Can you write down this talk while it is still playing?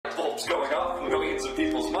bulbs going off in millions of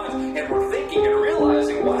people's minds, and we're thinking and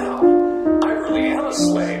realizing, wow, I really am a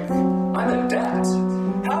slave. I'm in debt.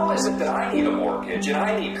 How is it that I need a mortgage, and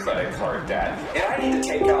I need credit card debt, and I need to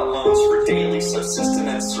take out loans for daily subsistence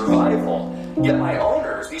and survival, yet my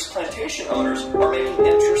owners, these plantation owners, are making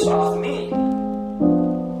interest off me?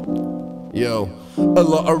 Yo, a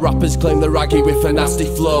lot of rappers claim they're raggy with a nasty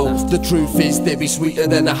flow. The truth is they be sweeter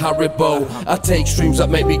than a Haribo. I take streams that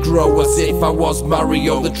make me grow as if I was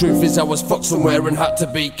Mario. The truth is I was fucked somewhere and had to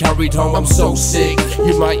be carried home. I'm so sick,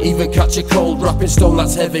 you might even catch a cold. Rapping stone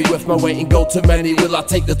that's heavy, worth my weight in gold to many. Will I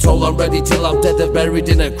take the toll? I'm ready till I'm dead and buried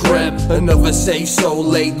in a crib. Another safe soul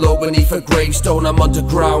laid low beneath a gravestone. I'm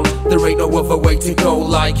underground, there ain't no other way to go.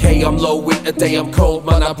 Like hey, I'm low, winter day I'm cold.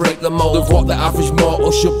 Man, I break the mold of what the average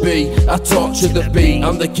mortal should be. I torture the beat,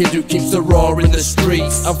 I'm the kid who keeps the roar in the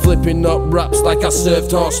streets. I'm flipping up raps like I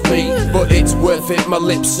served horse meat, but it's worth it, my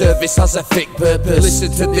lip service has a thick purpose.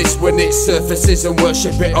 Listen to this when it surfaces and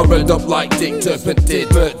worship it, or end up like Dick Turpin did.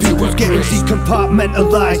 But people's getting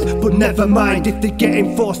decompartmentalized, but never mind if they're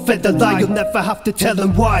getting force-fed a lie. You'll never have to tell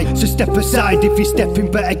them why, so step aside. If you're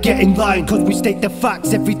stepping, better get in line, cause we state the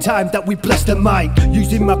facts every time that we bless the mic.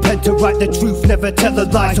 Using my pen to write the truth, never tell a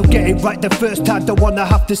lie. So get it right the first time, don't wanna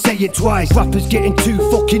have to say it twice. Rappers getting too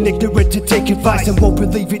fucking ignorant to take advice, and won't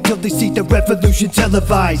believe it till they see the revolution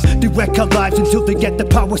televised. They wreck our lives until they get the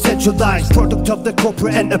power centralized. Product of the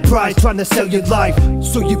corporate enterprise trying to sell your life.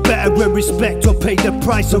 So you better earn respect or pay the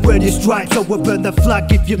price, or earn your stripes, or we'll burn the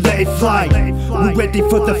flag if you let it fly. We're ready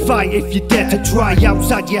for the fight if you dare to try.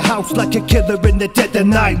 Outside your house like a killer in the dead of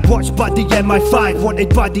night. Watched by the MI5,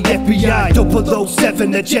 wanted by the FBI.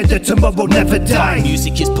 007 agenda, tomorrow never die.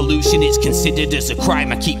 Music is pollution, it's considered as a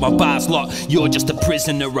crime. I keep my bars locked, you're just a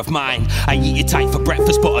prisoner of mine. I eat it tight for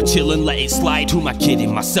breakfast, but I chill and let it slide. Who am I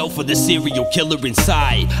kidding, myself or the serial killer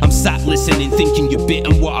inside? I'm sat listening, thinking you're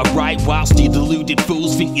bitten what I write, whilst you deluded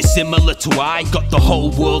fools think you're similar to I. Got the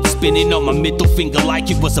whole world spinning on my middle finger like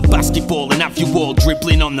it was a basketball, and have you all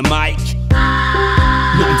dribbling on the mic.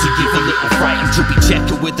 Known to give a little fright, I'm Chubby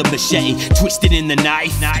Checker with a machete, twisted in the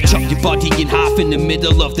knife. Chop your body in half in the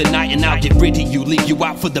middle of the night, and I'll get rid of you, leave you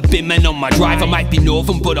out for the bin men on my drive. I might be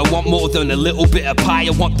northern, but I want more than a little bit of pie. I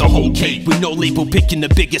want the whole cake, with no label picking the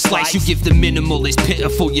biggest slice. You give the minimal, it's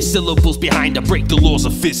pitiful, your syllables behind. I break the laws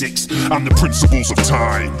of physics and the principles of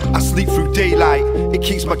time. I sleep through daylight, it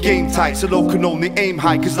keeps my game tight, so low can only aim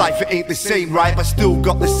high, cause life it ain't the same, right? But still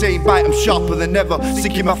got the same bite, I'm sharper than ever,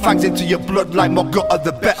 sinking my fangs into your bloodline, more gutter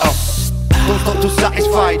the better. Don't stop till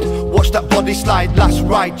satisfied, watch that body slide. Last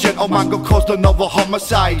ride, gentleman got caused another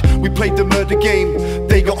homicide. We played the murder game,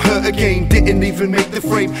 they got hurt again. Didn't even make the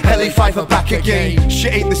frame, LA5 are back again.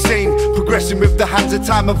 Shit ain't the same, progressing with the hands of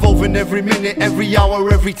time. Evolving every minute, every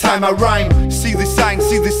hour, every time I rhyme. See the signs,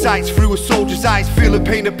 see the sights through a soldier's eyes. Feel the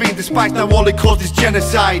pain of being despised, now all it caused is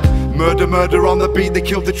genocide. Murder, murder on the beat, they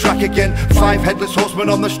killed the track again. 5 headless horsemen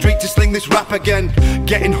on the street to sling this rap again.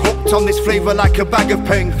 Getting hooked on this flavour like a bag of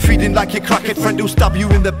peng. Feeding like your crackhead friend who'll stab you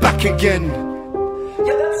in the back again.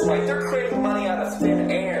 Yeah, that's right, they're creating money out of thin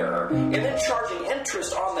air, and then charging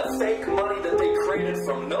interest on the fake money that they created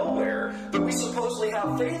from nowhere, that we supposedly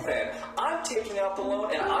have faith in. I'm taking out the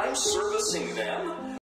loan and I'm servicing them.